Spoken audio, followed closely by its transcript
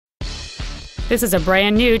This is a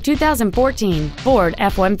brand new 2014 Ford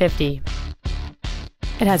F-150.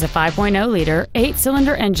 It has a 5.0-liter,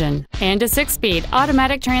 8-cylinder engine and a 6-speed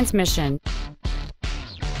automatic transmission.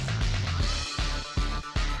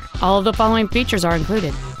 All of the following features are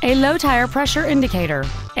included: a low tire pressure indicator,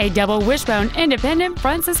 a double wishbone independent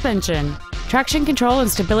front suspension, traction control and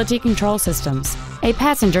stability control systems, a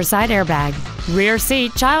passenger side airbag, rear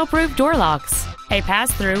seat child-proof door locks, a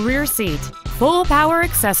pass-through rear seat, full power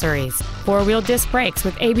accessories, 4-wheel disc brakes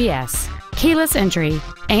with ABS, keyless entry,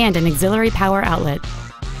 and an auxiliary power outlet.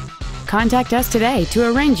 Contact us today to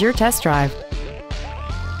arrange your test drive.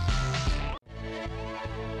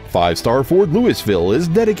 5-Star Ford Lewisville is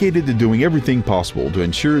dedicated to doing everything possible to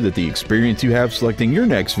ensure that the experience you have selecting your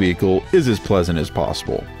next vehicle is as pleasant as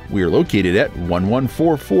possible. We are located at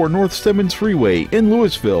 1144 North Stemmons Freeway in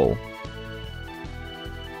Lewisville.